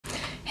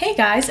Hey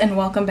guys, and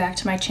welcome back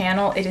to my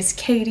channel. It is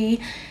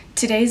Katie.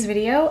 Today's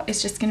video is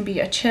just going to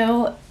be a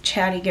chill,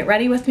 chatty get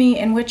ready with me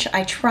in which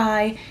I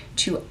try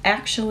to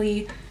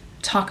actually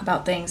talk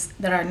about things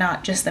that are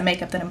not just the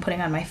makeup that I'm putting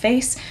on my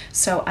face.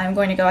 So I'm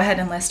going to go ahead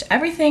and list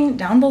everything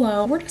down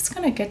below. We're just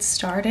going to get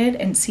started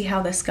and see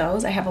how this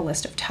goes. I have a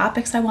list of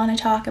topics I want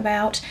to talk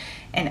about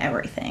and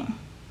everything.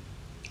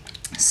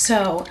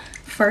 So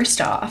first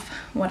off,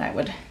 what I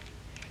would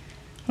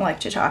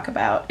like to talk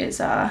about is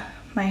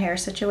my hair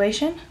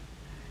situation,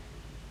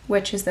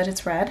 which is that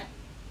it's red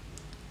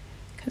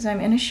because I'm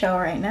in a show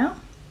right now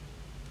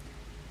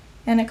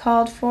and it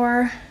called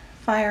for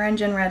fire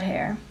engine red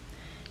hair.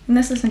 And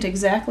this isn't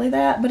exactly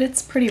that, but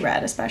it's pretty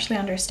red, especially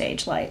under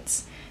stage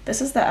lights.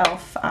 This is the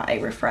e.l.f. Eye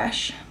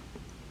Refresh.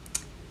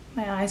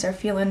 My eyes are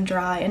feeling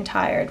dry and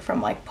tired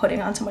from like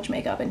putting on so much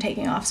makeup and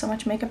taking off so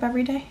much makeup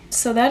every day.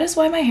 So that is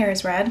why my hair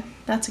is red.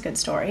 That's a good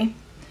story.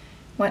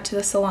 Went to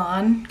the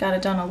salon, got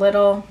it done a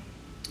little,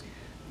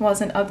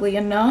 wasn't ugly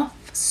enough.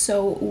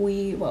 So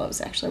well, it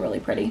was actually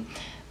really pretty.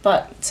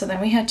 But so then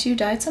we had to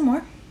dye it some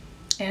more.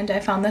 And I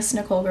found this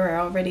Nicole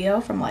Guerrero video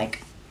from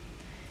like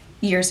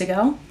years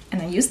ago.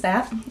 And I used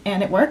that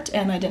and it worked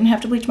and I didn't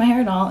have to bleach my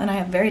hair at all. And I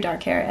have very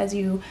dark hair, as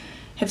you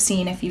have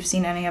seen if you've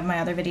seen any of my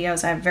other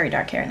videos. I have very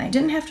dark hair and I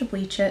didn't have to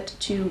bleach it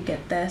to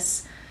get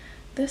this,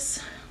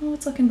 oh,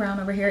 it's looking brown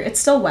over here. It's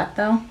still wet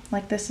though.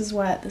 Like this is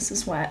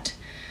wet.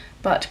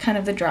 But kind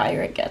of the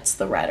drier it gets,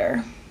 the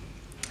redder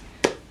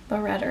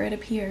it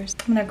appears.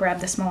 I'm gonna grab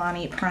this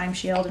Milani Prime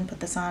Shield and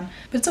put this on.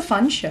 But it's a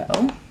fun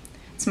show.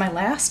 It's my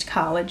last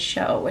college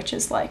show, which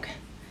is like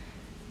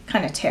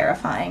kind of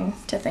terrifying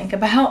to think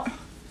about.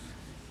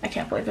 I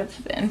can't believe it's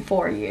been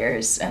 4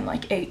 years and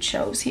like 8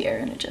 shows here,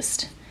 and it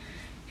just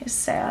is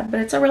sad.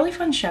 But it's a really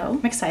fun show.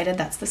 I'm excited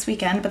that's this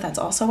weekend, but that's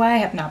also why I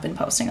have not been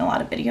posting a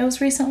lot of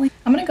videos recently.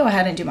 I'm gonna go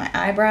ahead and do my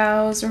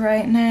eyebrows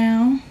right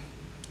now.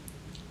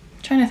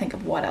 I'm trying to think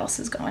of what else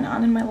is going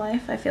on in my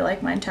life. I feel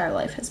like my entire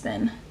life has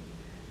been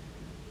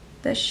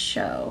this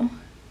show.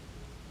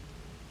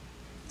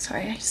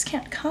 Sorry, I just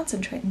can't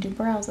concentrate and do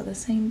brows at the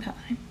same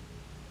time.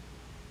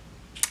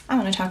 I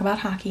want to talk about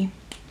hockey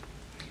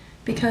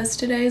because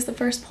today is the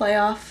first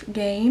playoff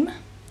game.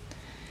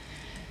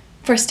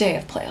 First day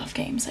of playoff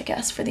games, I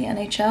guess, for the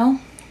NHL.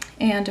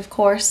 And of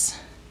course,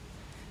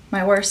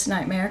 my worst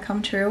nightmare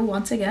come true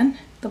once again.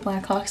 The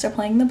Blackhawks are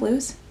playing the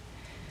Blues.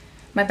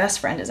 My best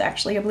friend is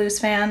actually a Blues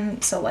fan,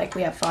 so like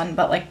we have fun,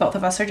 but like both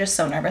of us are just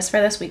so nervous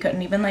for this. We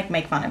couldn't even like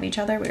make fun of each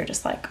other. We were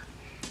just like,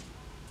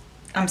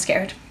 I'm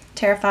scared,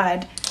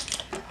 terrified.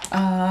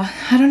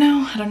 I don't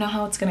know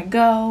how it's gonna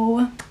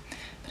go,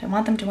 but I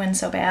want them to win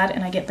so bad,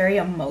 and I get very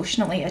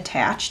emotionally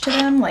attached to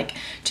them, like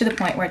to the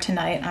point where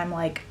tonight I'm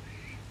like,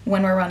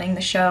 when we're running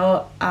the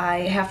show,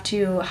 I have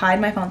to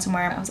hide my phone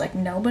somewhere. I was like,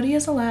 nobody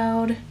is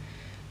allowed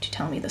to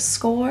tell me the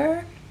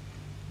score.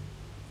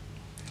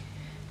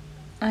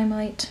 I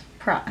might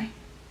cry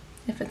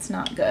if it's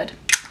not good.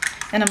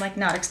 And I'm like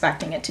not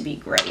expecting it to be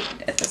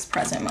great at this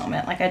present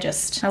moment. Like I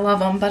love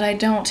them, but I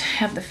don't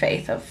have the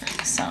faith of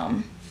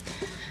some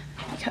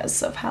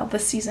because of how the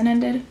season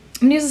ended. I'm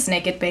gonna use this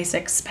Naked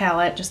Basics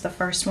palette, just the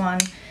first one,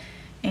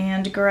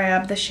 and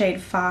grab the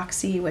shade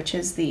Foxy, which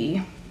is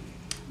the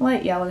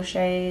light yellow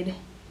shade,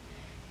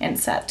 and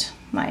set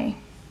my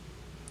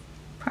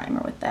primer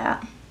with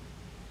that.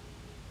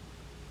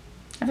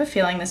 I have a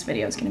feeling this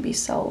video is going to be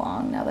so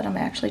long now that I'm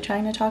actually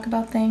trying to talk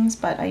about things,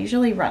 but I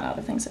usually run out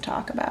of things to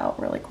talk about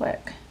really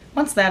quick.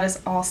 Once that is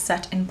all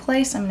set in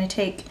place, I'm going to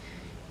take,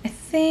 I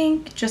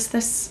think, just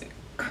this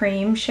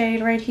cream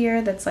shade right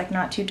here that's like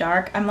not too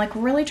dark. I'm like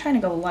really trying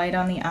to go light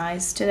on the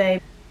eyes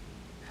today.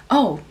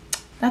 Oh,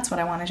 that's what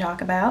I want to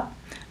talk about.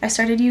 I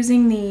started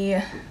using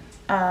the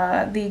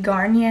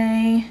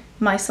Garnier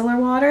micellar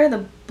water,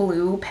 the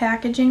blue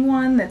packaging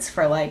one that's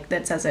for like,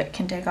 that says it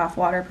can take off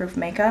waterproof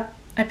makeup.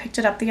 I picked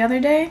it up the other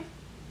day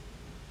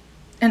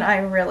and I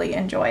really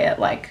enjoy it,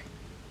 like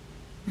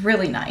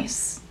really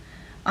nice.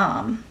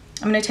 I'm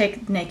gonna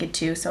take Naked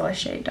too, so a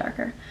shade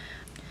darker,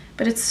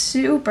 but it's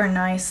super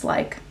nice.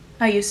 Like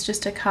I used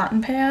just a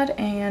cotton pad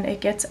and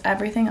it gets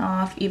everything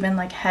off, even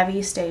like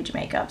heavy stage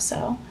makeup,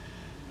 so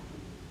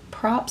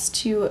props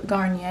to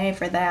Garnier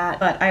for that.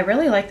 But I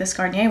really like this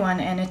Garnier one,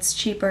 and it's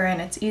cheaper and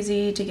it's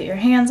easy to get your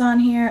hands on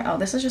here. Oh,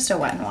 this is just a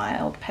Wet n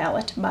Wild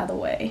palette, by the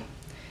way.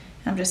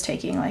 I'm just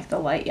taking like the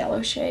light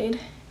yellow shade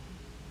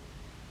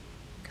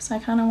because I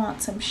kind of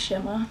want some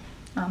shimmer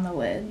on the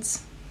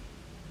lids.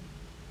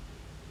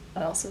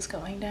 What else is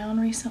going down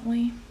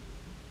recently?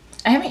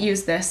 I haven't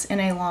used this in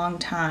a long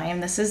time.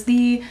 This is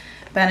the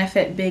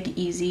Benefit Big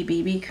Easy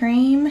BB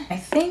Cream. I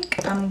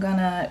think I'm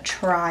gonna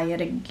try it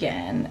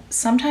again.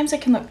 Sometimes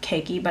it can look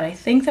cakey, but I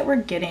think that we're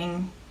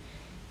getting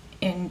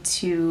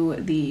into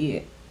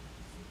the,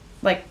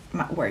 like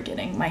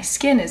my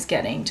skin is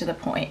getting to the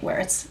point where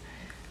it's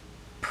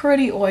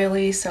pretty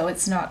oily, so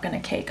it's not gonna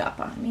cake up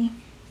on me.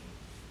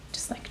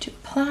 Just like to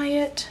apply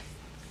it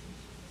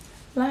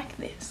like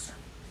this.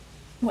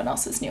 What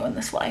else is new in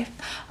this life?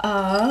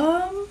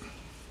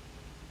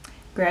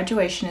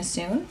 Graduation is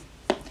soon,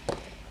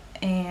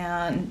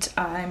 and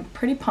I'm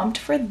pretty pumped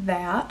for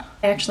that.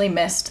 I actually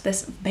missed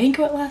this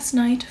banquet last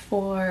night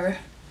for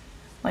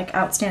like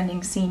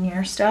outstanding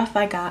senior stuff.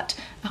 I got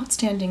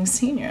outstanding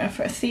senior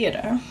for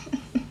theater.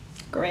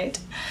 Great.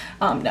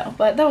 No,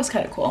 but that was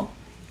kind of cool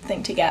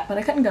thing to get, but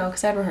I couldn't go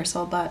because I had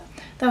rehearsal, but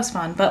that was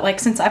fun. But like,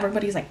 since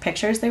everybody's like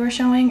pictures they were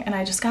showing, and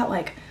I just got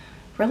like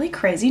really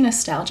crazy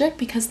nostalgic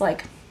because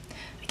like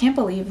I can't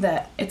believe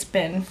that it's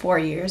been 4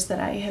 years that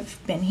I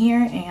have been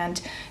here,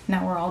 and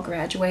now we're all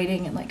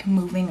graduating and like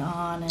moving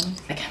on,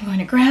 and like I'm going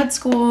to grad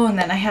school, and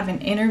then I have an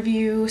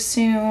interview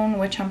soon,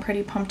 which I'm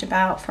pretty pumped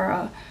about, for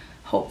a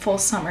hopeful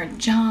summer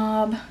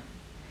job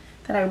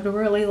that I would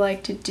really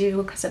like to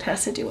do because it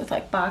has to do with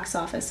like box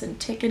office and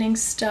ticketing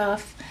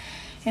stuff.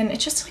 And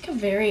it's just like a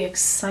very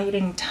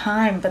exciting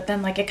time, but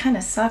then like it kind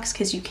of sucks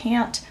because you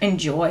can't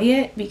enjoy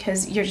it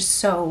because you're just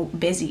so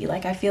busy.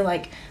 Like I feel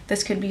like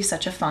this could be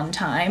such a fun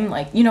time.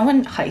 Like, you know,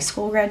 when high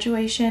school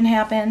graduation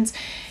happens,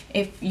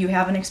 if you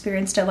haven't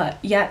experienced it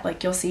yet,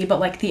 like you'll see, but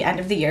like the end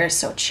of the year is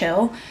so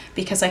chill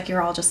because like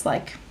you're all just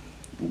like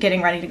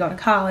getting ready to go to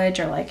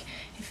college, or like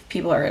if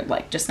people are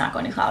like just not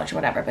going to college or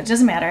whatever, but it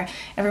doesn't matter.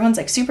 Everyone's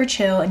like super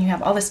chill and you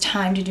have all this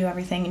time to do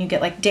everything, and you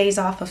get like days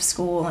off of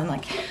school, and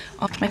like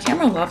my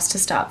camera loves to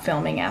stop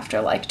filming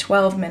after like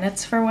 12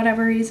 minutes for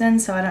whatever reason,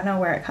 so I don't know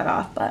where it cut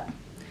off, but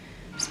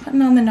just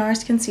putting on the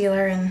Nars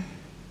concealer and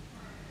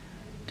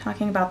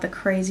talking about the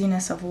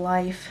craziness of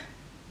life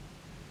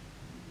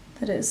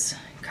that is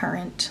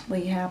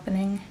currently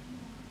happening.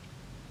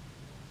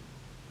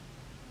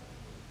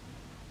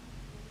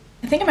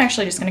 I think I'm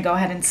actually just going to go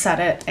ahead and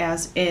set it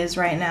as is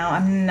right now.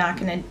 I'm not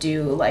going to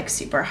do like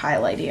super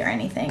highlighty or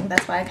anything.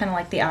 That's why I kind of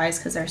like the eyes,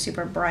 because they're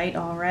super bright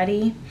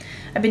already.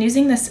 I've been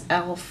using this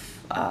e.l.f.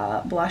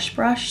 Blush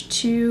brush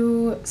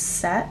to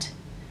set,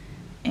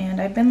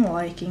 and I've been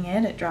liking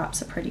it. It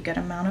drops a pretty good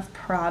amount of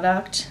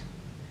product.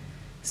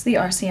 It's the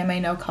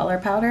RCMA No Color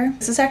Powder.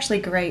 This is actually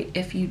great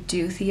if you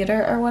do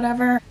theater or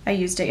whatever. I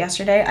used it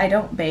yesterday. I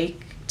don't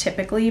bake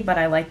typically, but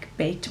I like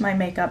baked my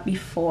makeup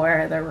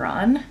before the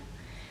run,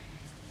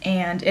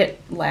 and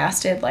it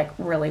lasted like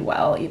really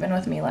well, even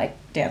with me like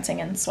dancing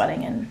and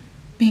sweating and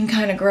being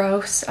kind of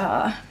gross.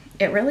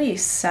 It really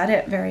set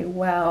it very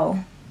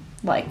well,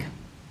 like,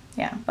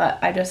 yeah, but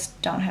I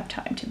just don't have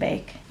time to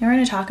bake. And we're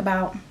gonna talk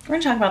about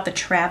the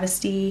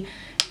travesty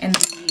and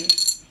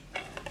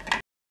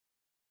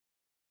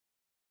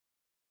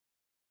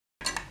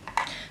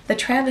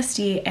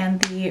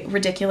the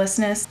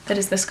ridiculousness that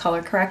is this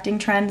color correcting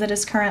trend that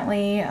is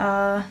currently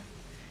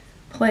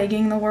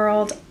plaguing the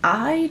world.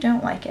 I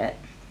don't like it.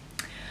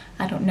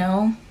 I don't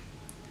know.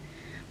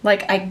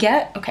 Like, I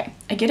get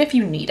if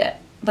you need it,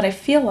 but I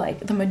feel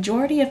like the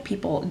majority of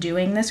people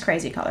doing this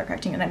crazy color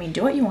correcting, and I mean,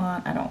 do what you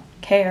want, I don't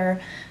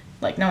care,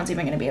 like no one's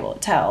even gonna be able to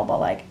tell, but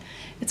like,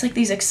 it's like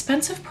these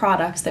expensive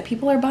products that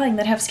people are buying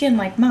that have skin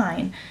like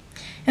mine.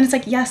 And it's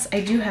like, yes,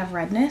 I do have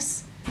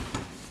redness.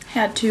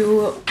 Had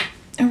to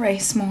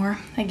erase more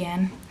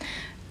again.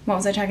 What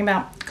was I talking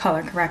about?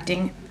 Color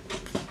correcting.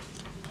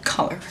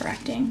 Color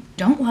correcting.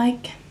 Don't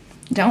like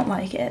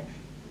it.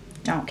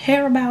 Don't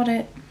care about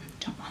it.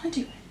 Don't want to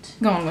do it.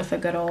 Going with a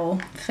good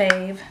old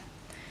fave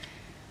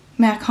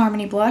MAC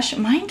Harmony blush.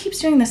 Mine keeps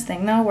doing this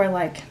thing though where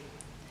like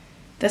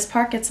this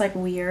part gets like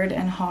weird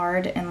and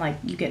hard, and like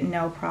you get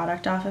no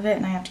product off of it,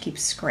 and I have to keep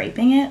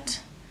scraping it.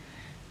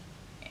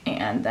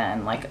 And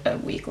then like a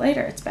week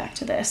later it's back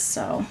to this,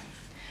 so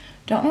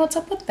don't know what's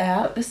up with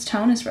that. This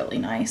tone is really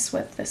nice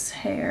with this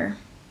hair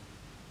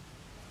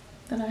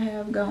that I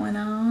have going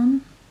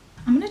on.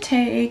 I'm gonna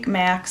take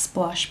MAC's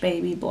Blush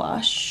Baby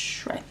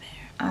Blush right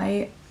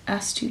there.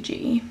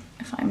 IS2G,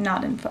 if I'm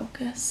not in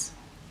focus.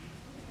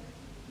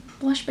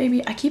 Blush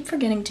Baby, I keep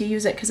forgetting to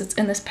use it because it's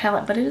in this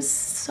palette, but it is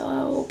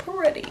so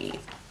pretty.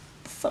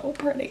 So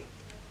pretty.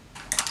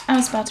 I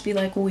was about to be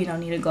like, well, we don't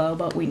need a glow,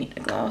 but we need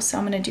a glow. So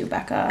I'm gonna do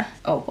Becca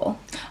Opal.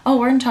 Oh,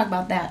 we're gonna talk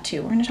about that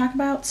too. We're gonna talk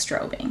about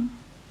strobing.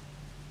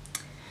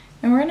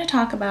 And we're gonna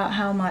talk about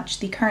how much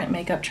the current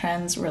makeup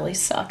trends really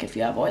suck if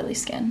you have oily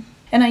skin.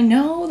 And I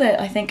know that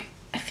I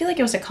feel like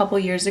it was a couple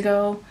years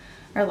ago,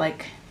 or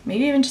like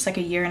maybe even just like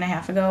a year and a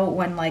half ago,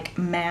 when like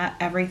matte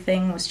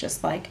everything was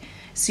just like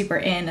super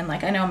in, and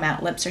like I know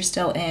matte lips are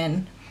still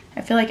in.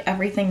 I feel like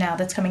everything now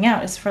that's coming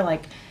out is for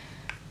like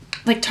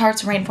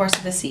Tarte's Rainforest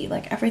of the Sea.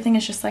 Like everything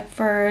is just like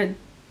for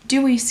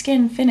dewy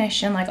skin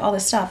finish and like all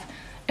this stuff.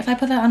 If I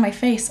put that on my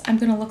face, I'm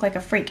gonna look like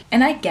a freak.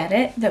 And I get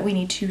it that we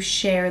need to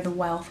share the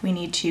wealth, we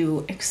need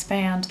to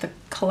expand the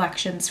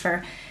collections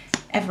for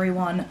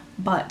everyone,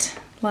 but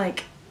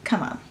like,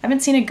 come on. I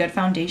haven't seen a good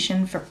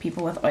foundation for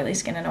people with oily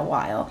skin in a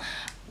while.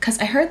 Because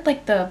I heard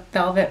like the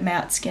Velvet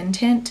Matte Skin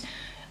Tint,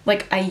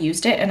 like I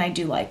used it and I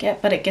do like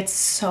it, but it gets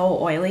so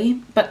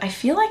oily. But I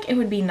feel like it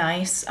would be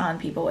nice on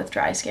people with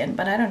dry skin,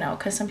 but I don't know,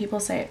 because some people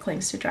say it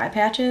clings to dry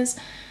patches.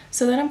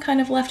 So then I'm kind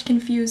of left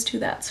confused who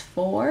that's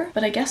for.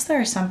 But I guess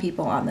there are some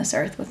people on this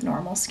earth with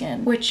normal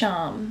skin, which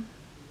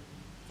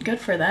good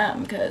for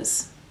them,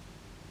 because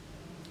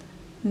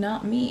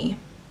not me.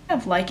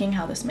 I'm liking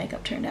how this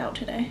makeup turned out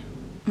today.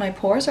 My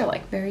pores are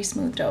like very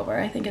smoothed over.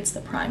 I think it's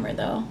the primer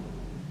though.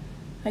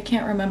 I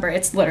can't remember.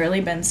 It's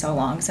literally been so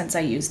long since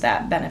I used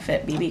that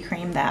Benefit BB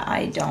cream that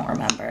I don't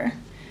remember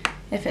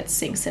if it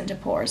sinks into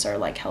pores or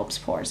like helps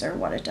pores or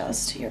what it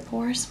does to your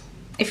pores.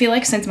 I feel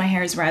like since my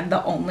hair is red,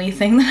 the only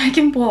thing that I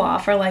can pull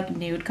off are like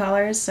nude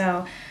colors,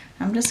 so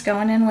I'm just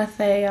going in with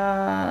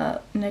a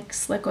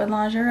NYX Liquid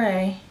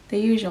Lingerie, the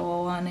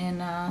usual one in,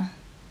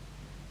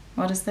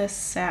 what is this,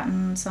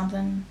 satin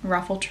something,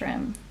 ruffle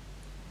trim.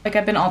 Like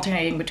I've been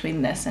alternating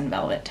between this and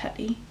Velvet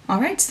Teddy.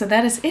 Alright, so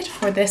that is it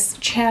for this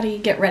chatty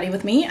get ready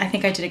with me. I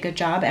think I did a good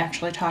job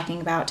actually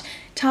talking about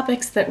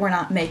topics that were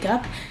not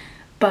makeup.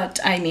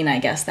 But I mean, I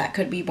guess that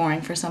could be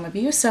boring for some of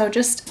you, so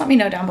just let me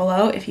know down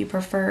below if you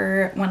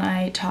prefer when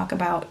I talk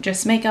about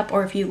just makeup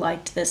or if you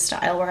liked this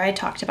style where I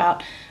talked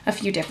about a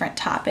few different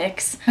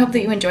topics. I hope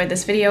that you enjoyed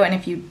this video, and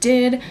if you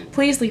did,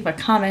 please leave a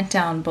comment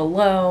down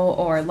below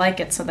or like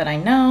it so that I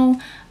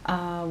know.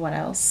 What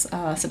else?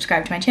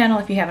 Subscribe to my channel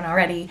if you haven't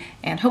already,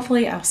 and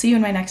hopefully I'll see you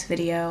in my next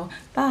video.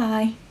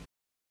 Bye!